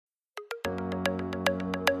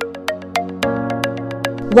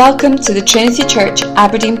Welcome to the Trinity Church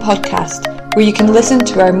Aberdeen podcast, where you can listen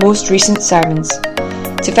to our most recent sermons.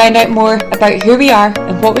 To find out more about who we are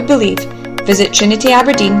and what we believe, visit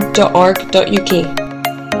trinityaberdeen.org.uk.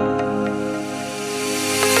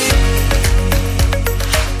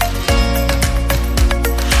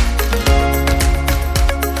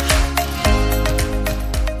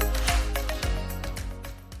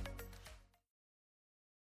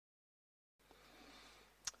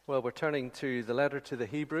 Well, we're turning to the letter to the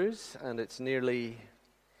Hebrews, and it's nearly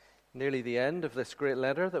the end of this great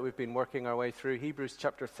letter that we've been working our way through, Hebrews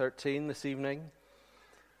chapter 13 this evening.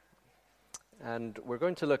 And we're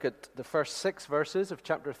going to look at the first 6 verses of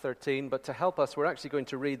chapter 13, but to help us, we're actually going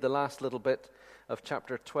to read the last little bit of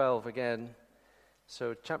chapter 12 again.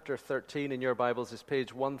 So chapter 13 in your Bibles is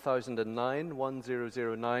page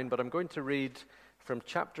 1009, but I'm going to read from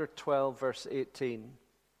chapter 12, verse 18.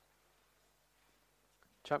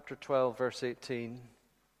 Chapter 12, verse 18.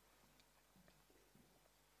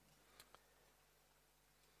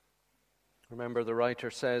 Remember, the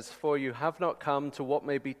writer says, "For you have not come to what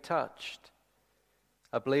may be touched,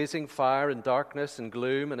 a blazing fire and darkness and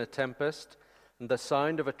gloom and a tempest, and the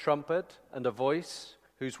sound of a trumpet and a voice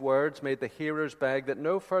whose words made the hearers beg that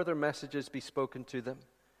no further messages be spoken to them.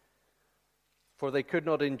 For they could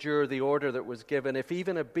not endure the order that was given, if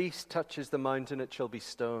even a beast touches the mountain, it shall be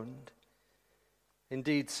stoned.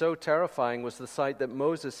 Indeed, so terrifying was the sight that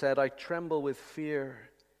Moses said, 'I tremble with fear.'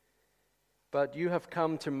 But you have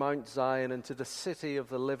come to Mount Zion and to the city of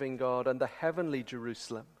the living God and the heavenly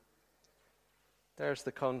Jerusalem." There's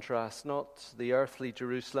the contrast, not the earthly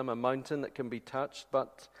Jerusalem, a mountain that can be touched,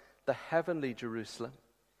 but the heavenly Jerusalem.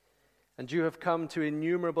 "And you have come to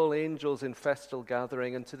innumerable angels in festal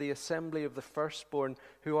gathering, and to the assembly of the firstborn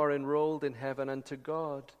who are enrolled in heaven, and to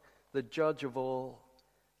God, the judge of all,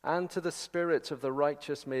 and to the spirits of the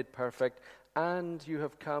righteous made perfect, and you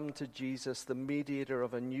have come to Jesus, the mediator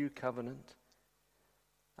of a new covenant,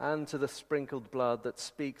 and to the sprinkled blood that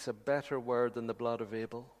speaks a better word than the blood of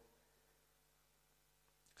Abel.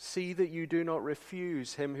 See that you do not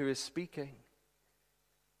refuse him who is speaking.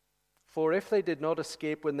 For if they did not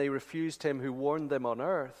escape when they refused him who warned them on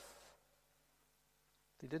earth,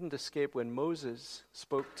 they didn't escape when Moses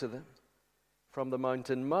spoke to them from the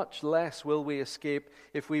mountain, much less will we escape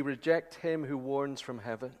if we reject him who warns from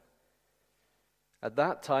heaven. At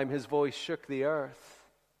that time his voice shook the earth,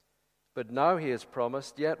 but now he has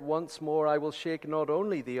promised, 'Yet once more I will shake not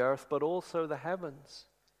only the earth, but also the heavens.'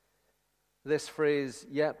 This phrase,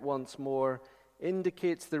 'yet once more,'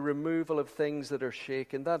 indicates the removal of things that are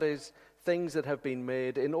shaken, that is, things that have been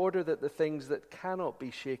made, in order that the things that cannot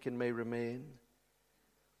be shaken may remain.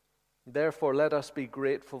 Therefore, let us be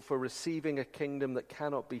grateful for receiving a kingdom that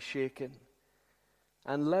cannot be shaken.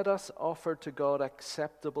 And let us offer to God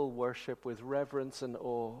acceptable worship with reverence and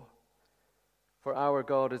awe. For our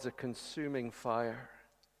God is a consuming fire.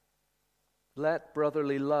 Let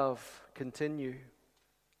brotherly love continue.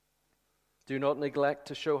 Do not neglect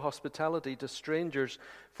to show hospitality to strangers,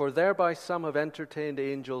 for thereby some have entertained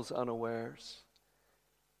angels unawares.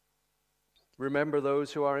 Remember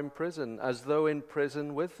those who are in prison, as though in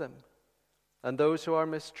prison with them, and those who are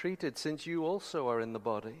mistreated, since you also are in the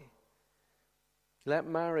body. Let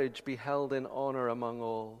marriage be held in honor among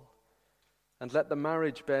all, and let the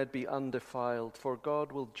marriage bed be undefiled, for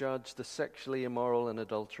God will judge the sexually immoral and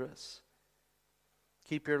adulterous.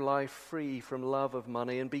 Keep your life free from love of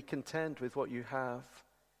money, and be content with what you have,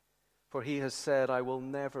 for he has said, 'I will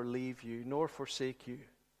never leave you nor forsake you.'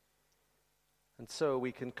 And so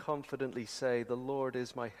we can confidently say, 'The Lord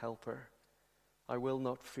is my helper. I will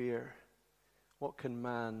not fear. What can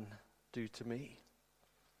man do to me?'"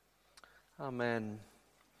 Amen.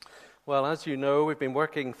 Well, as you know, we've been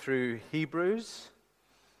working through Hebrews.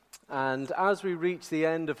 And as we reach the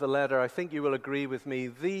end of the letter, I think you will agree with me,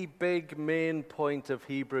 the big main point of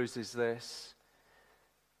Hebrews is this: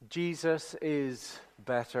 Jesus is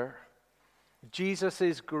better. Jesus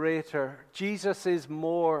is greater. Jesus is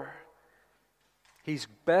more. He's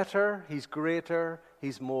better, he's greater,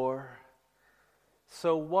 he's more.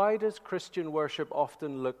 So why does Christian worship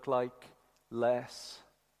often look like less?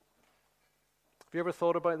 Have you ever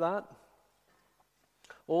thought about that?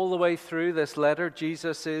 All the way through this letter,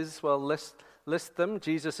 Jesus is, well, list them.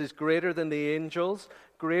 Jesus is greater than the angels,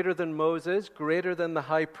 greater than Moses, greater than the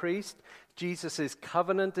high priest. Jesus'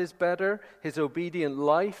 covenant is better. His obedient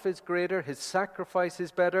life is greater. His sacrifice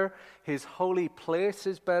is better. His holy place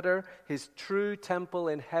is better. His true temple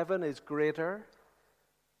in heaven is greater.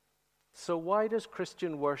 So why does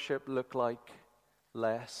Christian worship look like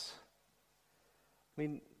less? I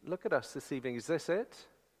mean, look at us this evening. Is this it?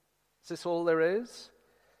 Is this all there is?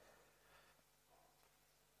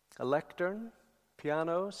 a lectern,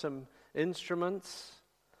 piano, some instruments.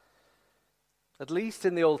 At least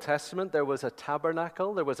in the Old Testament, there was a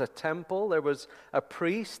tabernacle, there was a temple, there was a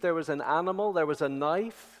priest, there was an animal, there was a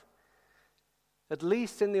knife. At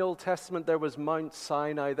least in the Old Testament, there was Mount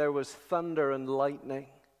Sinai, there was thunder and lightning.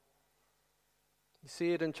 You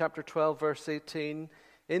see it in chapter 12, verse 18.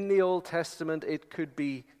 In the Old Testament, it could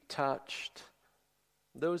be touched.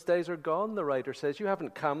 Those days are gone, the writer says. You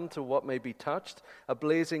haven't come to what may be touched, a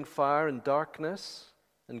blazing fire and darkness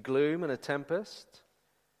and gloom and a tempest.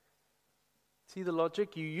 See the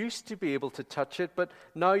logic? You used to be able to touch it, but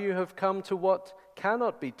now you have come to what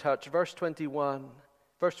cannot be touched. Verse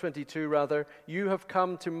 22 rather, you have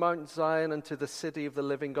come to Mount Zion and to the city of the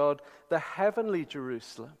living God, the heavenly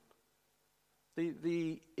Jerusalem,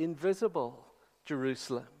 the invisible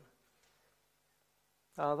Jerusalem.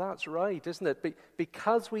 That's right, isn't it?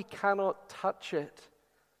 Because we cannot touch it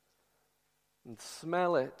and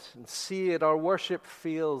smell it and see it, our worship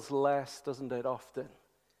feels less, doesn't it, often?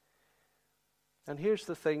 And here's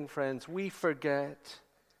the thing, friends, we forget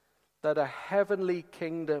that a heavenly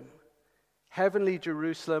kingdom, heavenly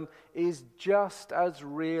Jerusalem, is just as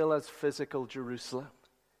real as physical Jerusalem.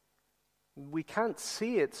 We can't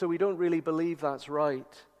see it, so we don't really believe that's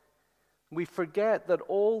right. We forget that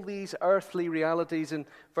all these earthly realities in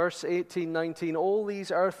verse 18, 19, all these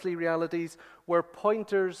earthly realities were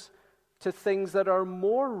pointers to things that are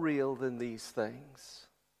more real than these things,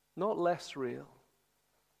 not less real.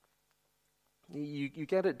 You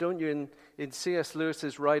get it, don't you, in C.S.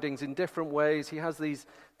 Lewis's writings in different ways. He has these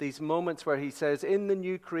moments where he says, in the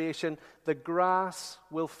new creation, the grass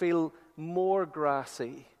will feel more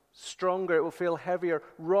grassy, stronger, it will feel heavier,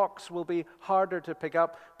 rocks will be harder to pick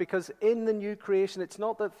up, because in the new creation, it's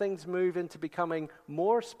not that things move into becoming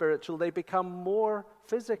more spiritual, they become more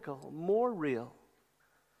physical, more real.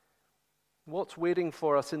 What's waiting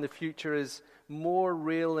for us in the future is more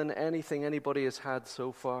real than anything anybody has had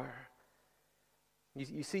so far.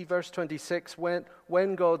 You see verse 26,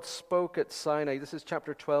 when God spoke at Sinai, this is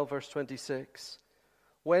chapter 12, verse 26.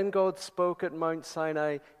 When God spoke at Mount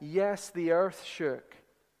Sinai, yes, the earth shook.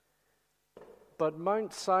 But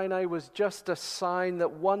Mount Sinai was just a sign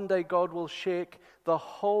that one day God will shake the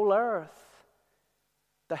whole earth,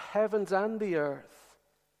 the heavens and the earth.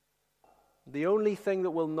 The only thing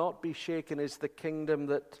that will not be shaken is the kingdom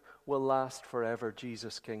that will last forever,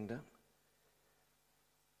 Jesus' kingdom.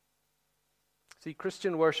 See,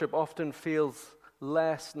 Christian worship often feels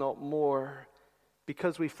less, not more,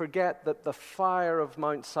 because we forget that the fire of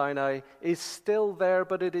Mount Sinai is still there,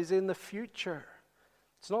 but it is in the future.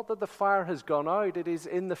 It's not that the fire has gone out, it is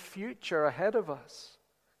in the future ahead of us.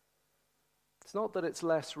 It's not that it's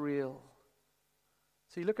less real.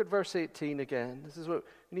 See, look at verse 18 again. This is what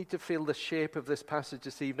we need to feel the shape of this passage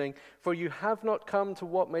this evening. For you have not come to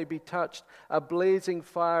what may be touched, a blazing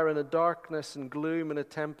fire and a darkness and gloom and a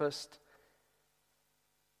tempest.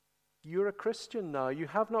 You're a Christian now. You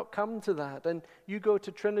have not come to that. And you go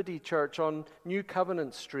to Trinity Church on New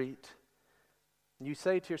Covenant Street. And you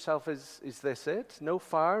say to yourself, is this it? No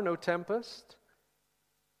fire, no tempest?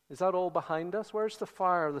 Is that all behind us? Where's the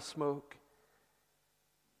fire, the smoke?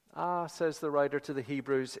 Says the writer to the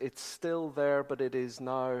Hebrews, it's still there, but it is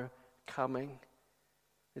now coming.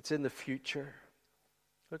 It's in the future.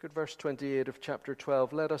 Look at verse 28 of chapter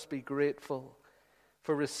 12. Let us be grateful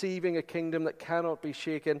for receiving a kingdom that cannot be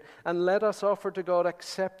shaken, and let us offer to God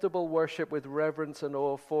acceptable worship with reverence and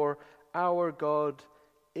awe, for our God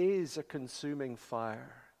is a consuming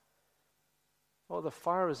fire. Oh, the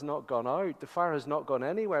fire has not gone out. The fire has not gone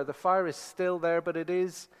anywhere. The fire is still there, but it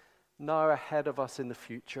is now ahead of us in the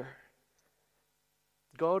future.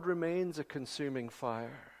 God remains a consuming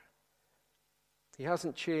fire. He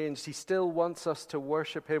hasn't changed. He still wants us to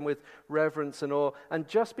worship him with reverence and awe. And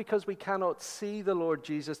just because we cannot see the Lord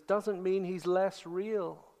Jesus doesn't mean he's less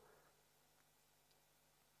real.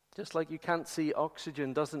 Just like you can't see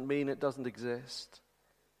oxygen doesn't mean it doesn't exist.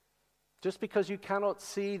 Just because you cannot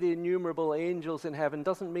see the innumerable angels in heaven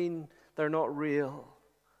doesn't mean they're not real.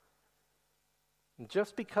 And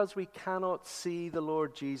just because we cannot see the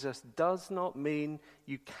Lord Jesus does not mean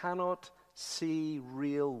you cannot see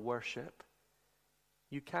real worship.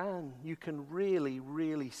 You can really,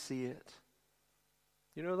 really see it.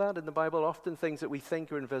 You know that in the Bible, often things that we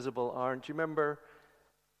think are invisible aren't. You remember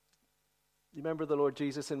the Lord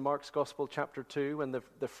Jesus in Mark's Gospel, chapter 2, when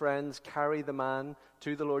the friends carry the man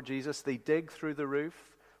to the Lord Jesus. They dig through the roof.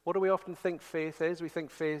 What do we often think faith is? We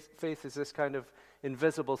think faith is this kind of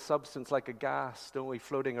invisible substance like a gas, don't we,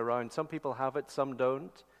 floating around. Some people have it, some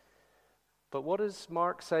don't. But what does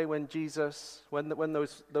Mark say when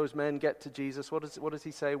those men get to Jesus? What does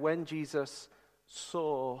he say? When Jesus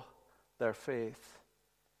saw their faith.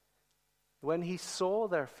 When he saw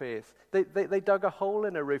their faith, they dug a hole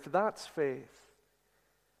in a roof. That's faith.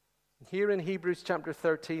 Here in Hebrews chapter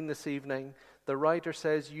 13 this evening, the writer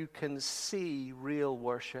says you can see real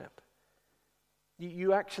worship.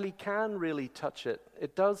 You actually can really touch it.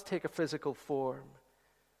 It does take a physical form.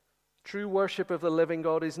 True worship of the living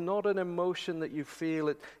God is not an emotion that you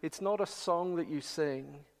feel. It's not a song that you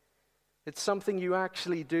sing. It's something you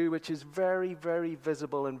actually do, which is very, very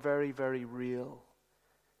visible and very, very real.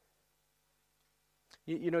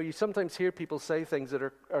 You sometimes hear people say things that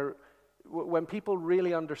are when people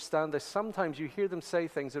really understand this, sometimes you hear them say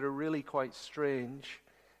things that are really quite strange,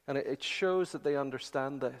 and it shows that they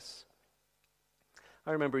understand this.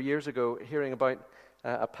 I remember years ago hearing about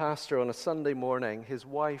a pastor on a Sunday morning. His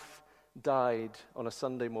wife died on a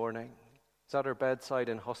Sunday morning. He's at her bedside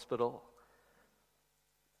in hospital.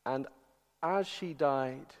 And as she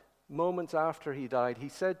died, moments after he died, he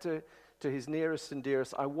said to his nearest and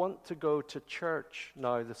dearest, "I want to go to church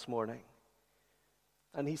now this morning."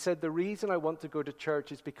 And he said, "The reason I want to go to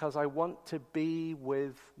church is because I want to be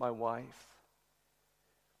with my wife."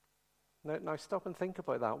 Now stop and think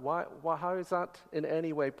about that. How is that in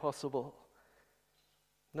any way possible?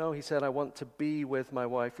 No, he said, "I want to be with my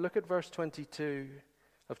wife." Look at verse 22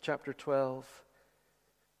 of chapter 12.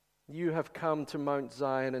 "You have come to Mount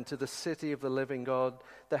Zion and to the city of the living God,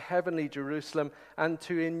 the heavenly Jerusalem, and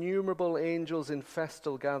to innumerable angels in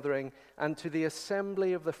festal gathering, and to the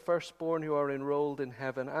assembly of the firstborn who are enrolled in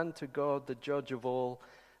heaven, and to God, the judge of all,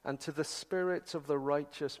 and to the spirits of the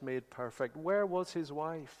righteous made perfect." Where was his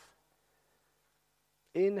wife?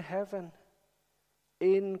 In heaven,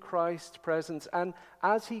 in Christ's presence. And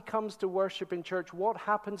as he comes to worship in church, what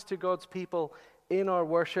happens to God's people in our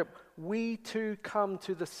worship? We too come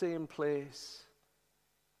to the same place.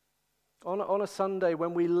 On a Sunday,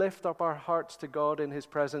 when we lift up our hearts to God in his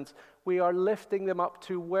presence, we are lifting them up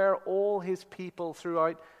to where all his people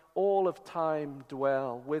throughout all of time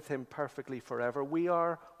dwell with him perfectly forever. We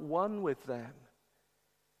are one with them.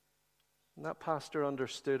 And that pastor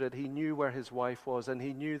understood it. He knew where his wife was, and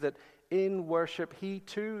he knew that in worship he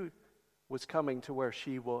too was coming to where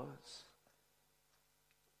she was.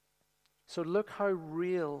 So look how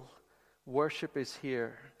real worship is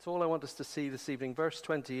here. It's all I want us to see this evening. Verse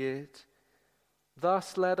 28.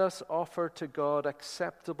 "Thus let us offer to God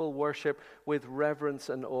acceptable worship with reverence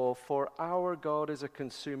and awe, for our God is a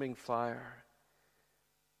consuming fire."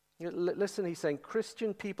 Listen, he's saying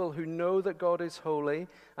Christian people who know that God is holy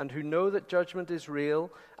and who know that judgment is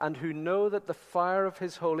real and who know that the fire of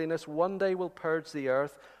his holiness one day will purge the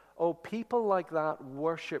earth. Oh, people like that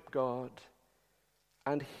worship God.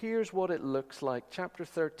 And here's what it looks like. Chapter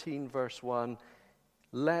 13, verse 1.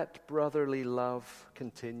 "Let brotherly love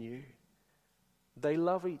continue." They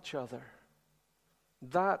love each other.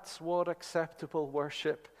 That's what acceptable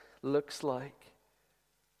worship looks like.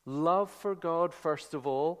 Love for God first of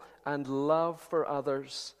all, and love for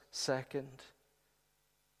others second.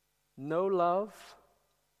 No love,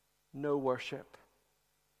 no worship.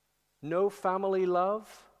 No family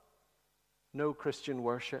love, no Christian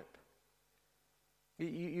worship.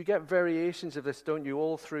 You get variations of this, don't you,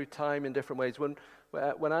 all through time in different ways. When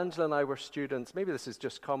Angela and I were students, maybe this is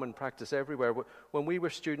just common practice everywhere, when we were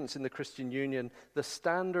students in the Christian Union, the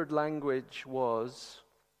standard language was,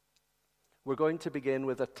 we're going to begin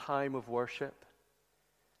with a time of worship.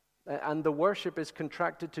 And the worship is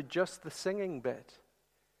contracted to just the singing bit,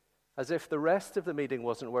 as if the rest of the meeting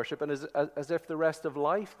wasn't worship, and as if the rest of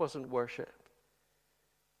life wasn't worship.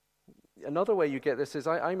 Another way you get this is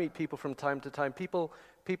I meet people from time to time, people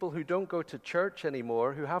who don't go to church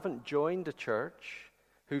anymore, who haven't joined a church,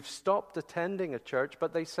 who've stopped attending a church,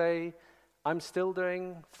 but they say, "I'm still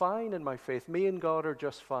doing fine in my faith. Me and God are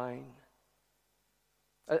just fine."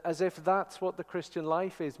 As if that's what the Christian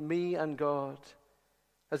life is, me and God.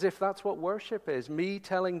 As if that's what worship is, me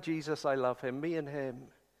telling Jesus I love him, me and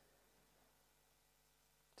him.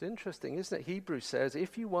 It's interesting, isn't it? Hebrews says,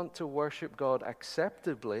 if you want to worship God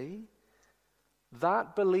acceptably,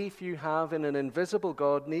 that belief you have in an invisible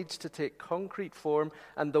God needs to take concrete form,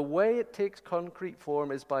 and the way it takes concrete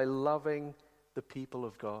form is by loving the people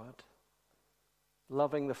of God,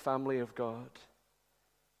 loving the family of God.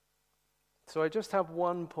 So I just have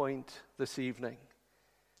one point this evening,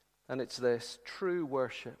 and it's this: true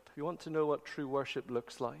worship. You want to know what true worship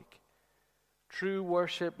looks like? True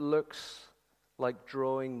worship looks like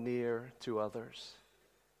drawing near to others.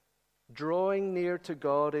 Drawing near to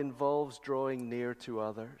God involves drawing near to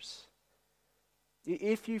others.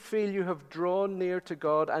 If you feel you have drawn near to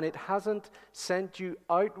God and it hasn't sent you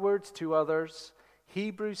outwards to others,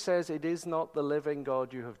 Hebrews says it is not the living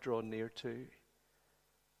God you have drawn near to.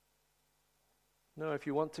 No, if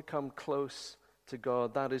you want to come close to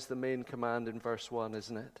God, that is the main command in verse 1,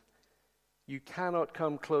 isn't it? You cannot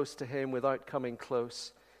come close to him without coming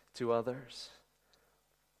close to others.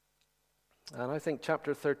 And I think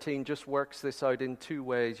chapter 13 just works this out in two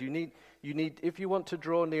ways. You need, if you want to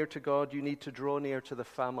draw near to God, you need to draw near to the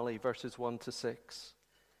family, verses 1 to 6.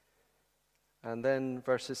 And then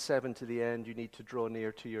verses 7 to the end, you need to draw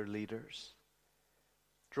near to your leaders.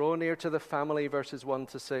 Draw near to the family, verses 1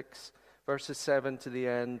 to 6. Verses 7 to the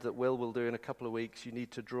end, that will do in a couple of weeks, you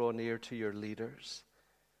need to draw near to your leaders.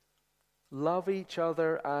 Love each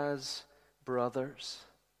other as brothers.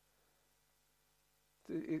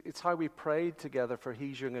 It's how we prayed together for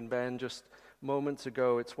Heejung and Ben just moments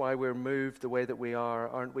ago. It's why we're moved the way that we are,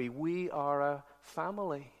 aren't we? We are a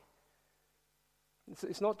family.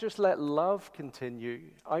 It's not just let love continue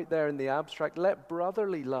out there in the abstract. Let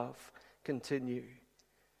brotherly love continue.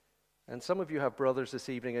 And some of you have brothers this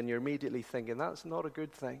evening and you're immediately thinking, that's not a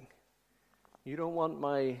good thing. You don't want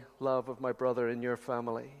my love of my brother in your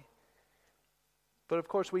family. But of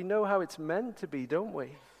course, we know how it's meant to be, don't we?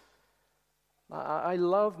 I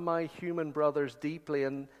love my human brothers deeply,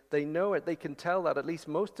 and they know it. They can tell that, at least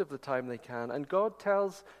most of the time they can. And God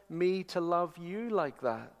tells me to love you like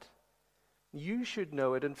that. You should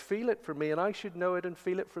know it and feel it from me, and I should know it and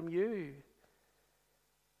feel it from you.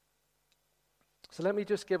 So let me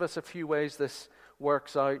just give us a few ways this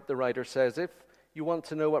works out, the writer says. If you want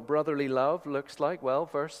to know what brotherly love looks like, well,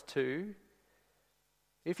 verse 2.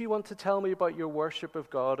 If you want to tell me about your worship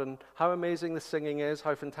of God and how amazing the singing is,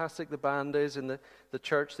 how fantastic the band is in the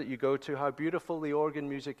church that you go to, how beautiful the organ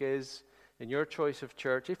music is in your choice of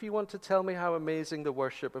church, if you want to tell me how amazing the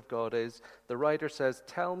worship of God is, the writer says,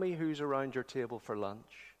 tell me who's around your table for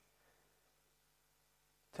lunch.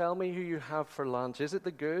 Tell me who you have for lunch. Is it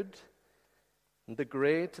the good and the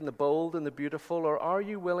great and the bold and the beautiful, or are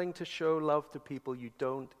you willing to show love to people you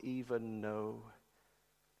don't even know?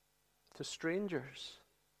 To strangers?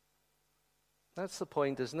 That's the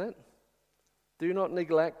point, isn't it? Do not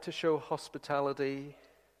neglect to show hospitality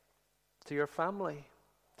to your family,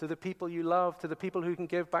 to the people you love, to the people who can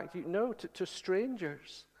give back to you. No, to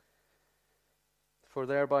strangers. For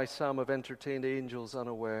thereby some have entertained angels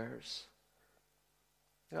unawares.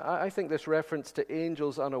 I think this reference to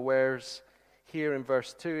angels unawares here in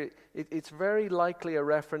verse 2, it's very likely a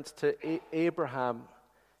reference to Abraham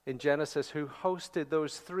in Genesis, who hosted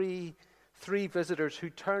those three visitors who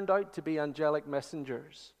turned out to be angelic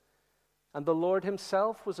messengers. And the Lord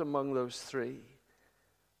himself was among those three.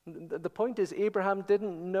 The point is, Abraham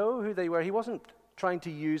didn't know who they were. He wasn't trying to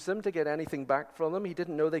use them to get anything back from them. He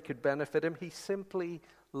didn't know they could benefit him. He simply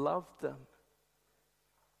loved them.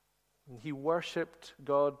 And he worshipped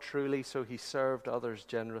God truly, so he served others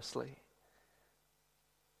generously.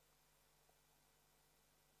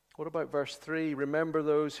 What about verse 3? Remember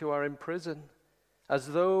those who are in prison, as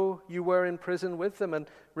though you were in prison with them, and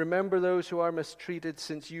remember those who are mistreated,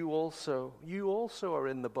 since you also are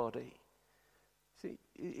in the body. See,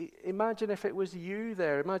 imagine if it was you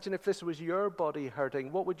there. Imagine if this was your body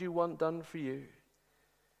hurting. What would you want done for you?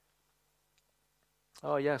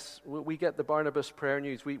 Oh yes, we get the Barnabas prayer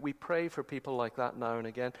news. We pray for people like that now and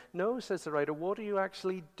again. No, says the writer, what are you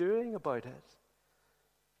actually doing about it?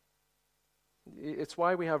 It's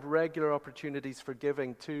why we have regular opportunities for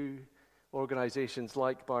giving to organizations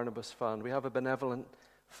like Barnabas Fund. We have a benevolent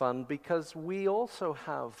fund because we also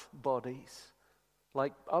have bodies,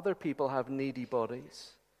 like other people have needy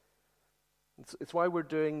bodies. It's why we're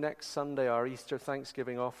doing next Sunday our Easter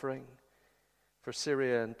Thanksgiving offering for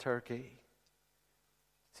Syria and Turkey.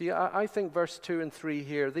 See, I think verse 2 and 3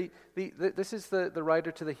 here, this is the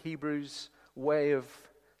writer to the Hebrews way of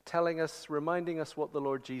telling us, reminding us what the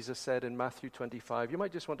Lord Jesus said in Matthew 25. You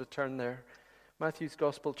might just want to turn there. Matthew's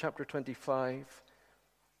Gospel, chapter 25.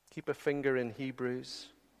 Keep a finger in Hebrews.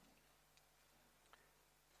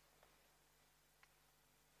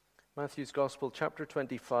 Matthew's Gospel, chapter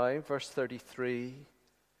 25, verse 33.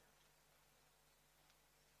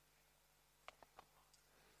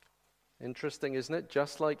 Interesting, isn't it?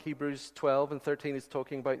 Just like Hebrews 12 and 13 is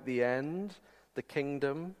talking about the end, the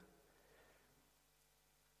kingdom.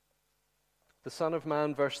 The Son of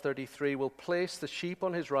Man, verse 33, will place the sheep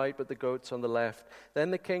on his right, but the goats on the left.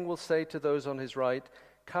 Then the king will say to those on his right,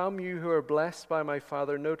 come, you who are blessed by my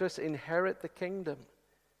Father. Notice, inherit the kingdom,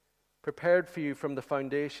 prepared for you from the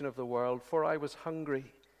foundation of the world. For I was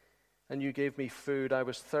hungry, and you gave me food. I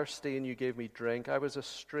was thirsty, and you gave me drink. I was a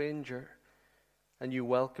stranger, and you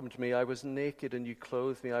welcomed me. I was naked, and you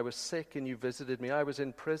clothed me. I was sick, and you visited me. I was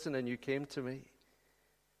in prison, and you came to me.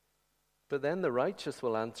 But then the righteous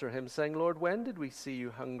will answer him, saying, Lord, when did we see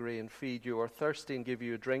you hungry and feed you, or thirsty and give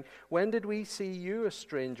you a drink? When did we see you a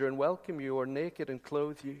stranger and welcome you, or naked and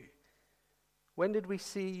clothe you? When did we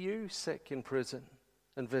see you sick in prison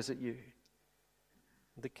and visit you?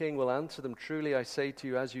 The king will answer them, truly I say to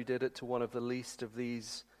you, as you did it to one of the least of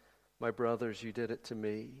these, my brothers, you did it to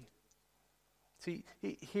me. See,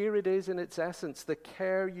 here it is in its essence, the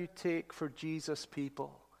care you take for Jesus'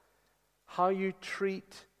 people. How you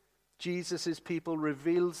treat Jesus' people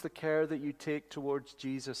reveals the care that you take towards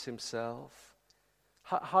Jesus himself.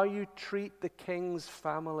 How you treat the king's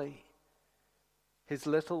family, his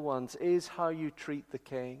little ones, is how you treat the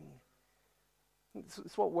king.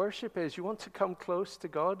 It's what worship is. You want to come close to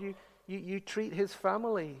God, you treat his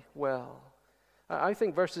family well. I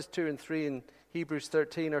think verses 2 and 3 in Hebrews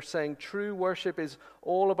 13 are saying true worship is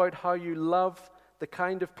all about how you love the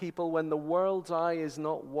kind of people when the world's eye is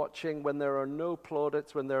not watching, when there are no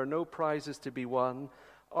plaudits, when there are no prizes to be won.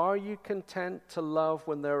 Are you content to love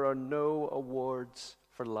when there are no awards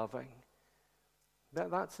for loving?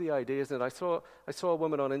 That's the idea, isn't it? I saw a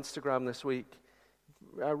woman on Instagram this week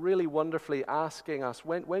really wonderfully asking us,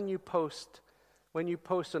 when you post on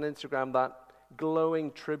Instagram that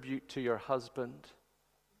glowing tribute to your husband,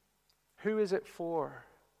 who is it for?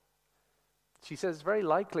 She says, very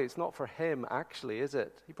likely it's not for him, actually, is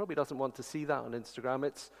it? He probably doesn't want to see that on Instagram.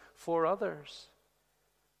 It's for others.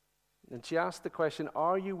 And she asked the question,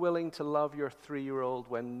 are you willing to love your 3-year-old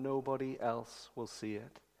when nobody else will see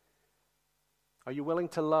it? Are you willing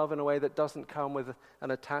to love in a way that doesn't come with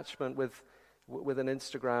an attachment, with an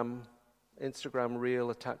Instagram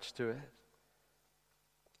reel attached to it? Have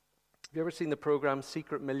you ever seen the program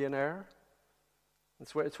Secret Millionaire?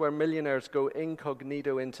 It's where millionaires go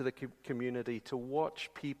incognito into the community to watch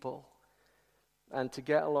people and to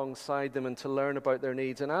get alongside them and to learn about their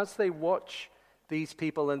needs. And as they watch these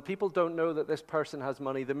people, and people don't know that this person has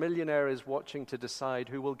money, the millionaire is watching to decide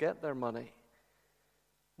who will get their money.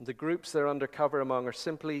 And the groups they're undercover among are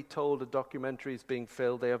simply told a documentary is being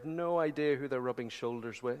filmed. They have no idea who they're rubbing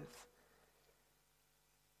shoulders with.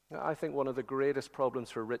 I think one of the greatest problems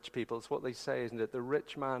for rich people is what they say, isn't it? The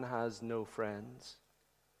rich man has no friends.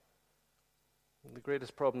 And the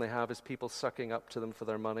greatest problem they have is people sucking up to them for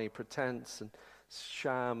their money, pretense and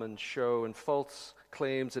sham and show and false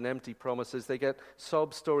claims and empty promises. They get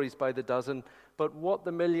sob stories by the dozen. But what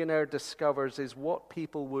the millionaire discovers is what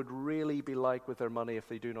people would really be like with their money if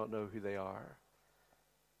they do not know who they are.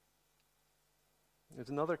 There's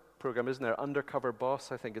another program, isn't there? Undercover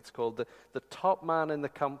Boss, I think it's called. The top man in the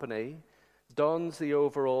company dons the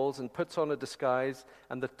overalls and puts on a disguise,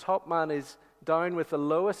 and the top man is down with the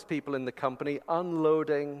lowest people in the company,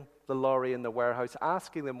 unloading the lorry in the warehouse,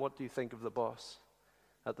 asking them, what do you think of the boss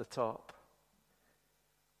at the top?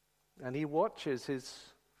 And he watches his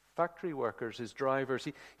factory workers, his drivers.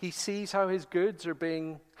 He sees how his goods are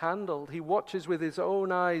being handled. He watches with his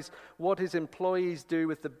own eyes what his employees do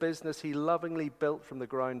with the business he lovingly built from the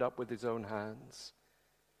ground up with his own hands.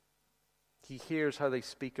 He hears how they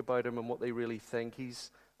speak about him and what they really think.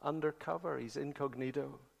 He's undercover. He's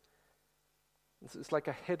incognito. It's like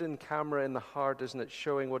a hidden camera in the heart, isn't it,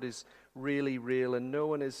 showing what is really real, and no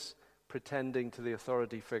one is pretending to the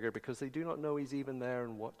authority figure because they do not know he's even there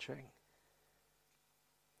and watching.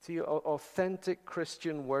 See, authentic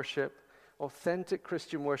Christian worship,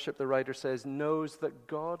 the writer says, knows that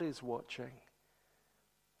God is watching.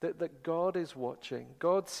 That God is watching.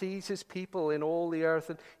 God sees his people in all the earth,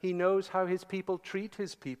 and he knows how his people treat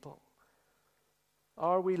his people.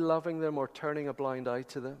 Are we loving them or turning a blind eye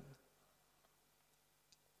to them?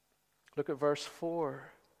 Look at verse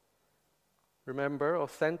 4. Remember,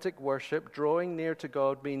 authentic worship, drawing near to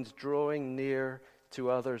God, means drawing near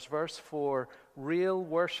to others. Verse 4, real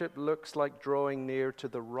worship looks like drawing near to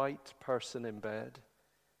the right person in bed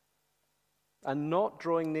and not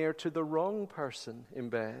drawing near to the wrong person in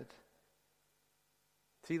bed.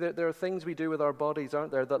 See, there are things we do with our bodies,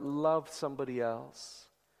 aren't there, that love somebody else.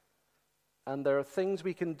 And there are things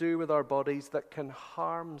we can do with our bodies that can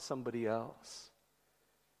harm somebody else.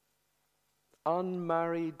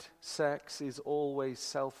 Unmarried sex is always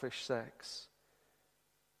selfish sex.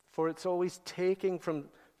 For it's always taking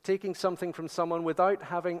something from someone without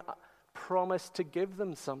having promised to give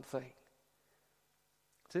them something.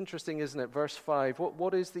 It's interesting, isn't it? Verse 5.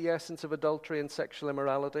 What is the essence of adultery and sexual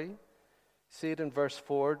immorality? See it in verse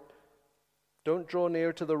 4. Don't draw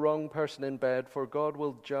near to the wrong person in bed, for God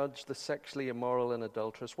will judge the sexually immoral and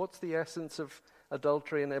adulterous. What's the essence of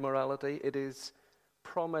adultery and immorality? It is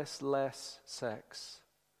promise-less sex.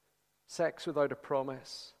 Sex without a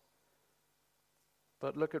promise.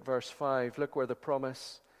 But look at verse 5. Look where the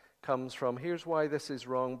promise comes from. Here's why this is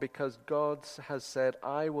wrong: because God has said,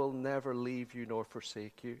 I will never leave you nor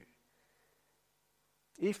forsake you.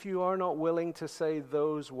 If you are not willing to say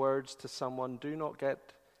those words to someone, do not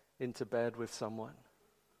get into bed with someone.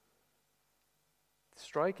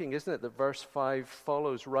 Striking, isn't it, that verse 5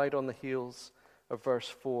 follows right on the heels of verse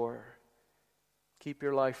 4. Keep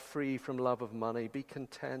your life free from love of money. Be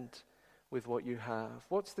content with what you have.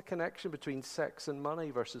 What's the connection between sex and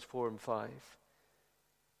money, verses 4 and 5?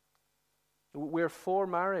 We're for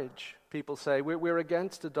marriage, people say. We're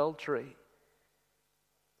against adultery.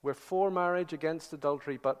 We're for marriage, against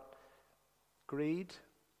adultery, but greed,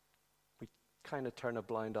 we kind of turn a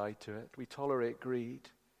blind eye to it. We tolerate greed.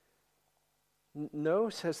 No,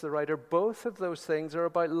 says the writer, both of those things are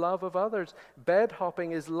about love of others. Bed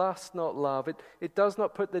hopping is lust, not love. It does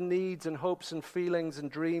not put the needs and hopes and feelings and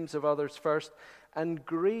dreams of others first. And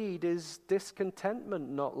greed is discontentment,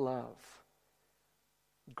 not love.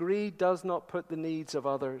 Greed does not put the needs of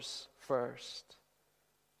others first.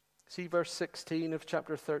 See verse 16 of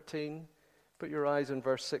chapter 13? Put your eyes on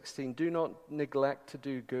verse 16. Do not neglect to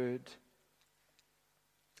do good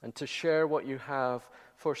and to share what you have,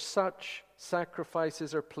 for such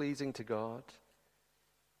sacrifices are pleasing to God.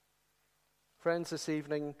 Friends, this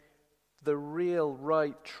evening, the real,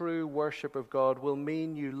 right, true worship of God will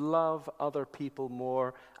mean you love other people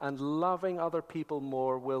more, and loving other people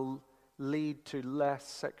more will lead to less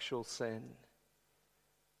sexual sin.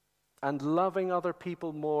 And loving other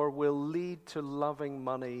people more will lead to loving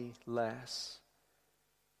money less.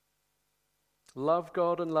 Love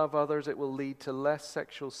God and love others, it will lead to less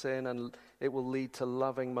sexual sin, and it will lead to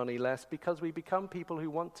loving money less, because we become people who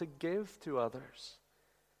want to give to others.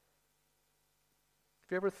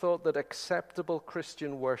 Have you ever thought that acceptable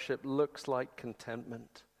Christian worship looks like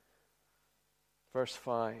contentment? Verse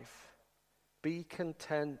 5, be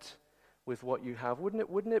content with what you have.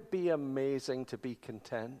 Wouldn't it be amazing to be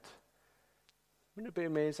content? Wouldn't it be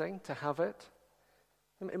amazing to have it?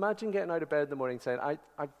 Imagine getting out of bed in the morning saying,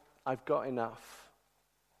 I've got enough.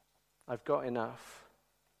 I've got enough.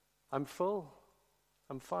 I'm full.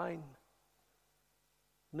 I'm fine.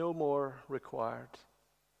 No more required.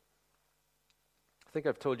 I think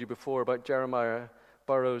I've told you before about Jeremiah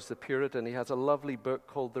Burroughs, the Puritan. He has a lovely book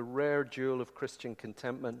called The Rare Jewel of Christian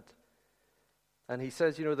Contentment. And he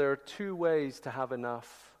says, there are two ways to have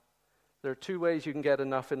enough. There are two ways you can get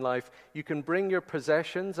enough in life. You can bring your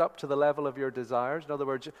possessions up to the level of your desires. In other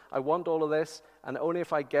words, I want all of this, and only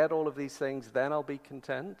if I get all of these things, then I'll be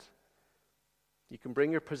content. You can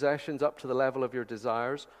bring your possessions up to the level of your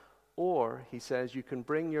desires, or, he says, you can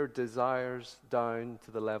bring your desires down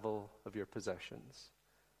to the level of your possessions.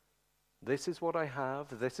 This is what I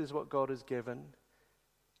have. This is what God has given.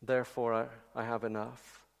 Therefore, I have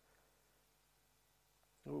enough.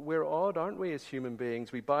 We're odd, aren't we, as human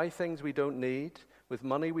beings? We buy things we don't need with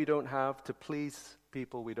money we don't have to please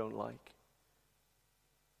people we don't like.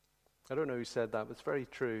 I don't know who said that, but it's very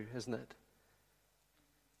true, isn't it?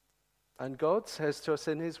 And God says to us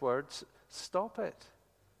in His words, stop it.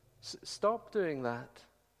 Stop doing that.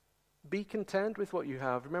 Be content with what you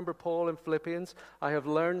have. Remember Paul in Philippians, I have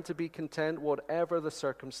learned to be content whatever the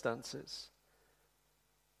circumstances.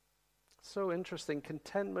 So interesting.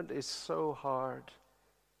 Contentment is so hard.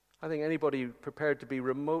 I think anybody prepared to be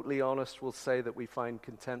remotely honest will say that we find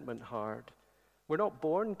contentment hard. We're not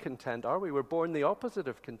born content, are we? We're born the opposite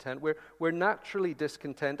of content. We're naturally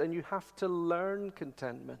discontent, and you have to learn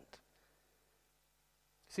contentment.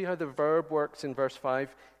 See how the verb works in verse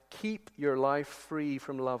 5? Keep your life free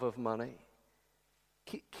from love of money.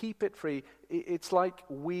 Keep it free. It's like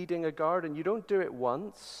weeding a garden. You don't do it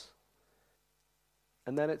once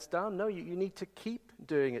and then it's done. No, you need to keep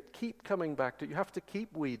doing it. Keep coming back to it. You have to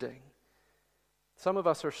keep weeding. Some of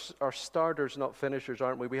us are starters, not finishers,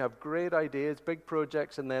 aren't we? We have great ideas, big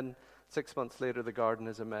projects, and then 6 months later the garden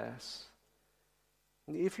is a mess.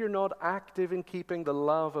 If you're not active in keeping the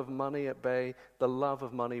love of money at bay, the love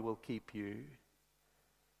of money will keep you.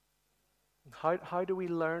 How do we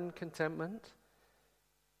learn contentment?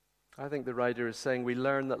 I think the writer is saying we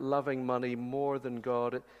learn that loving money more than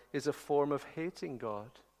God is a form of hating God.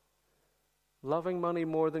 Loving money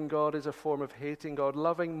more than God is a form of hating God.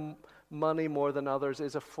 Loving money more than others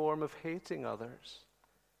is a form of hating others.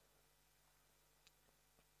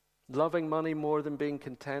 Loving money more than being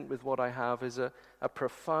content with what I have is a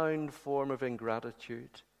profound form of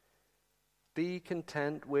ingratitude. Be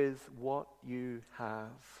content with what you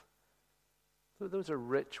have. Those are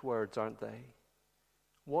rich words, aren't they?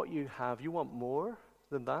 What you have. You want more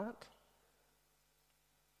than that?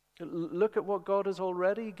 Look at what God has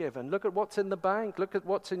already given. Look at what's in the bank. Look at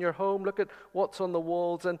what's in your home. Look at what's on the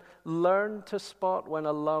walls. And learn to spot when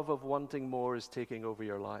a love of wanting more is taking over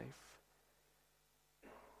your life.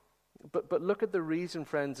 But look at the reason,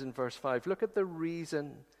 friends, in verse 5. Look at the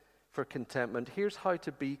reason for contentment. Here's how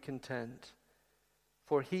to be content.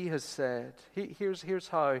 For he has said, here's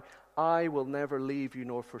how, I will never leave you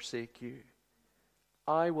nor forsake you.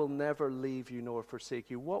 I will never leave you nor forsake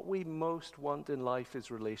you. What we most want in life is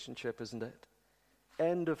relationship, isn't it?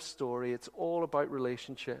 End of story. It's all about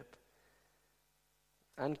relationship.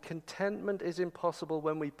 And contentment is impossible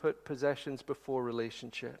when we put possessions before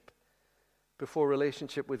relationship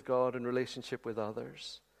with God and relationship with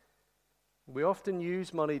others. We often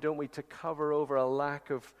use money, don't we, to cover over a lack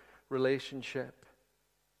of relationship.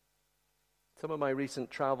 Some of my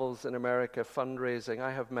recent travels in America, fundraising,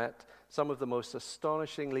 I have met some of the most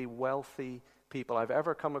astonishingly wealthy people I've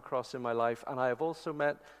ever come across in my life, and I have also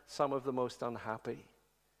met some of the most unhappy.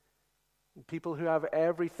 People who have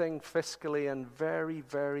everything fiscally and very,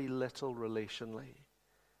 very little relationally.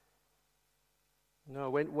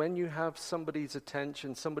 No, when you have somebody's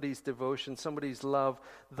attention, somebody's devotion, somebody's love,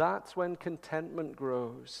 that's when contentment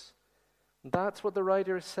grows. That's what the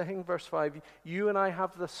writer is saying, verse 5. You and I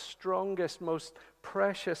have the strongest, most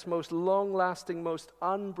precious, most long-lasting, most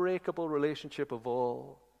unbreakable relationship of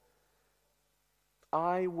all.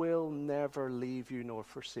 I will never leave you nor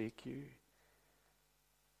forsake you.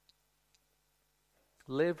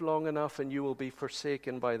 Live long enough and you will be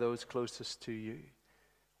forsaken by those closest to you.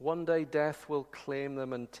 One day death will claim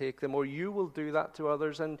them and take them, or you will do that to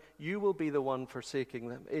others and you will be the one forsaking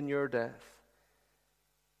them in your death.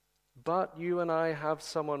 But you and I have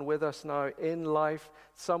someone with us now in life,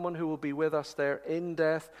 someone who will be with us there in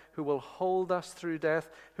death, who will hold us through death,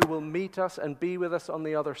 who will meet us and be with us on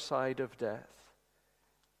the other side of death.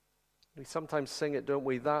 We sometimes sing it, don't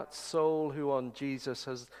we? That soul who on Jesus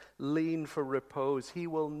has leaned for repose, he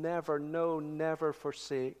will never, no, never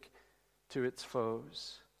forsake to its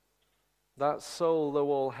foes. That soul, though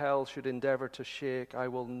all hell should endeavor to shake, I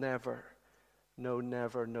will never, no,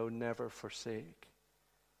 never, no, never forsake.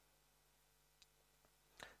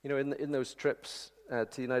 You know, in those trips to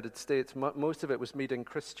the United States, most of it was meeting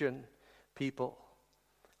Christian people,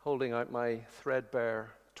 holding out my threadbare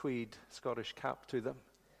tweed Scottish cap to them.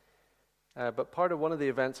 But part of one of the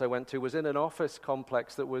events I went to was in an office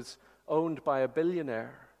complex that was owned by a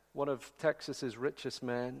billionaire, one of Texas's richest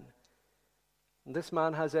men. And this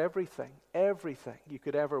man has everything you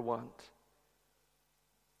could ever want.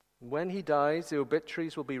 When he dies, the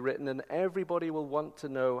obituaries will be written and everybody will want to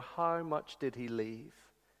know, how much did he leave?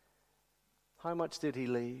 How much did he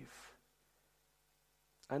leave?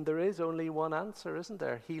 And there is only one answer, isn't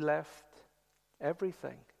there? He left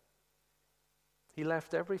everything. He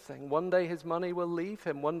left everything. One day his money will leave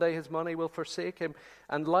him. One day his money will forsake him.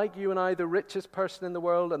 And like you and I, the richest person in the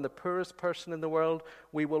world and the poorest person in the world,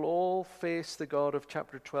 we will all face the God of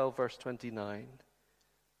chapter 12, verse 29.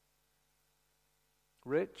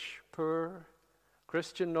 Rich, poor,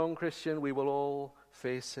 Christian, non-Christian, we will all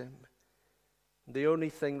face him. The only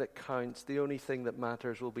thing that counts, the only thing that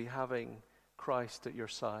matters will be having Christ at your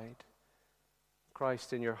side.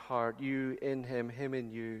 Christ in your heart, you in him, him in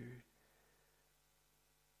you.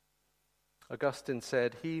 Augustine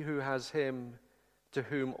said, he who has him to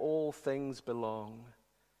whom all things belong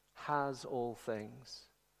has all things.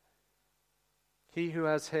 He who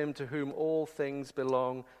has him to whom all things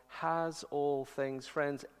belong has all things.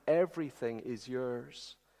 Friends, everything is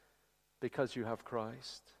yours because you have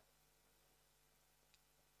Christ.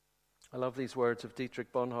 I love these words of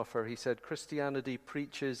Dietrich Bonhoeffer. He said, Christianity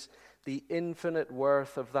preaches the infinite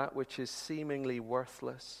worth of that which is seemingly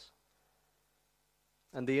worthless,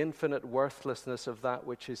 and the infinite worthlessness of that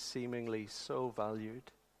which is seemingly so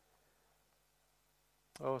valued.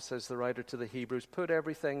 Oh, says the writer to the Hebrews, put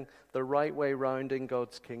everything the right way round in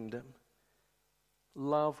God's kingdom.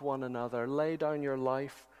 Love one another. Lay down your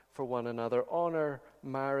life for one another. Honor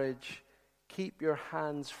marriage. Keep your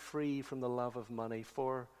hands free from the love of money,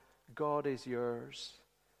 for God is yours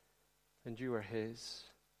and you are his.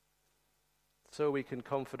 So we can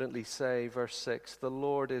confidently say, verse 6, the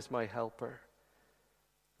Lord is my helper.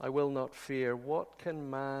 I will not fear. What can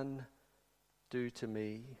man do to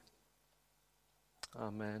me?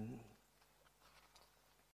 Amen.